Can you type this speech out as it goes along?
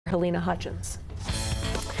Helena Hutchins.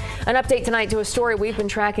 An update tonight to a story we've been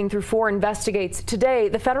tracking through 4 Investigates. Today,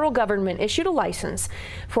 the federal government issued a license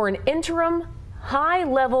for an interim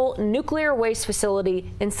high-level nuclear waste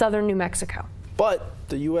facility in southern New Mexico. But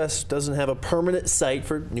the U.S. doesn't have a permanent site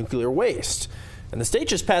for nuclear waste. And the state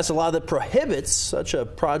just passed a law that prohibits such a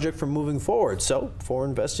project from moving forward. So, 4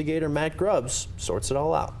 Investigator Matt Grubbs sorts it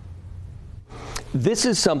all out. This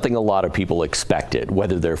is something a lot of people expected,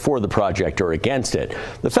 whether they're for the project or against it.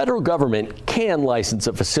 The federal government can license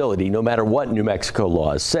a facility no matter what New Mexico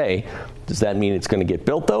laws say. Does that mean it's going to get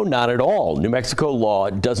built, though? Not at all. New Mexico law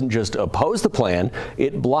doesn't just oppose the plan,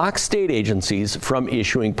 it blocks state agencies from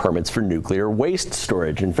issuing permits for nuclear waste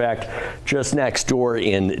storage. In fact, just next door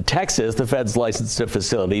in Texas, the feds licensed a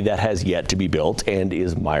facility that has yet to be built and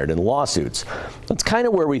is mired in lawsuits. That's kind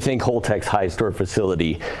of where we think Holtec's high-store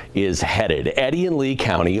facility is headed. Eddy and Lee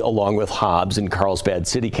County, along with Hobbs and Carlsbad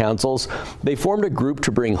city councils, they formed a group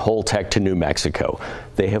to bring Holtec to New Mexico.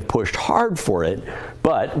 They have pushed hard for it,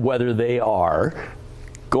 but whether they are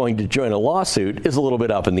going to join a lawsuit is a little bit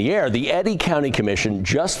up in the air. The Eddy County Commission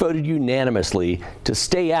just voted unanimously to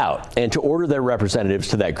stay out and to order their representatives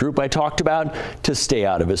to that group I talked about to stay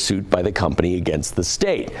out of a suit by the company against the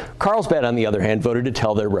state. Carlsbad, on the other hand, voted to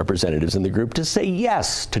tell their representatives in the group to say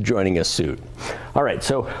yes to joining a suit. All right,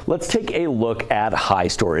 so let's take a look at High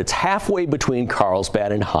Store. It's halfway between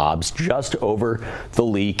Carlsbad and Hobbs, just over the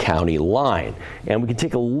Lee County line. And we can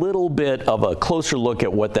take a little bit of a closer look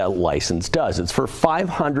at what that license does. It's for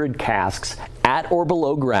 500 casks at or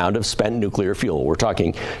below ground of spent nuclear fuel. We're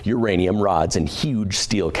talking uranium rods and huge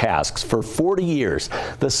steel casks for 40 years.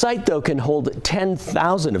 The site, though, can hold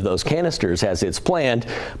 10,000 of those canisters as it's planned,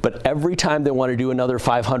 but every time they want to do another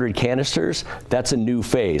 500 canisters, that's a new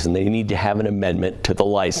phase, and they need to have an amendment to the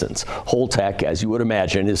license. Holtec, as you would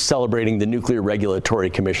imagine, is celebrating the Nuclear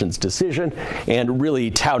Regulatory Commission's decision and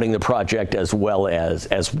really touting the project as well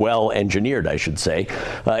engineered, I should say.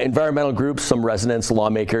 Environmental groups, some residents,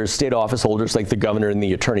 lawmakers, state office holders like the governor and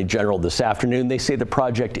the attorney general this afternoon, they say the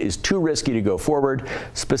project is too risky to go forward,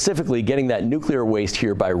 specifically getting that nuclear waste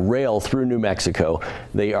here by rail through New Mexico.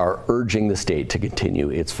 They are urging the state to continue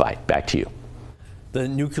its fight. Back to you. The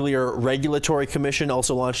Nuclear Regulatory Commission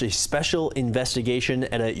also launched a special investigation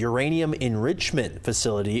at a uranium enrichment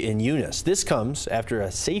facility in Eunice. This comes after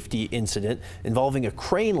a safety incident involving a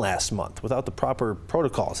crane last month without the proper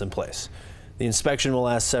protocols in place. The inspection will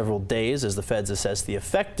last several days as the feds assess the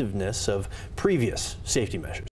effectiveness of previous safety measures.